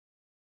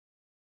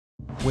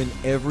When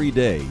every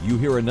day you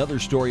hear another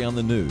story on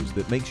the news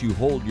that makes you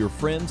hold your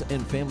friends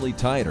and family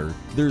tighter,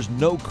 there's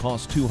no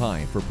cost too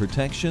high for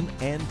protection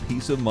and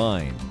peace of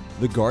mind.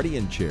 The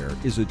Guardian Chair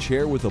is a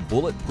chair with a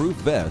bulletproof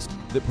vest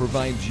that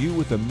provides you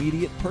with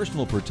immediate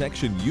personal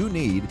protection you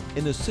need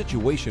in a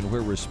situation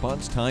where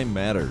response time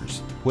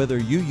matters. Whether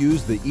you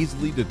use the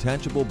easily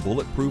detachable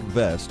bulletproof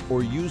vest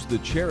or use the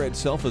chair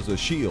itself as a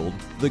shield,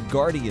 the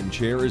Guardian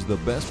Chair is the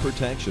best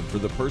protection for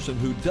the person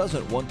who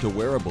doesn't want to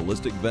wear a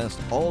ballistic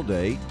vest all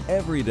day,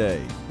 every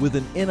day. With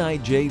an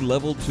NIJ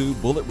Level 2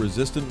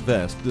 bullet-resistant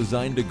vest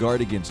designed to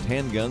guard against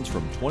handguns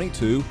from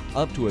 .22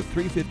 up to a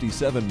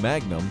 .357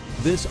 Magnum,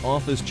 this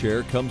office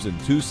chair comes in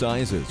two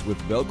sizes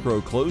with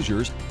Velcro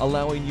closures,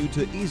 allowing you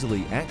to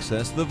easily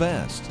access the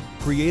vest.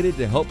 Created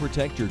to help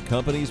protect your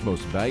company's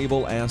most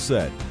valuable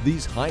asset,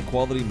 these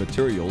high-quality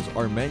materials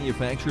are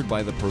manufactured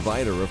by the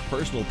provider of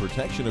personal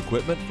protection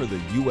equipment for the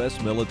U.S.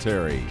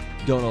 military.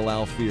 Don't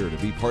allow fear to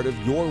be part of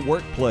your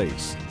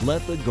workplace.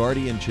 Let the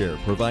Guardian Chair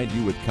provide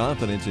you with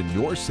confidence in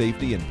your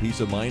safety and peace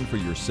of mind for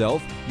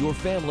yourself, your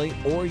family,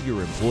 or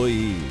your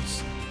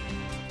employees.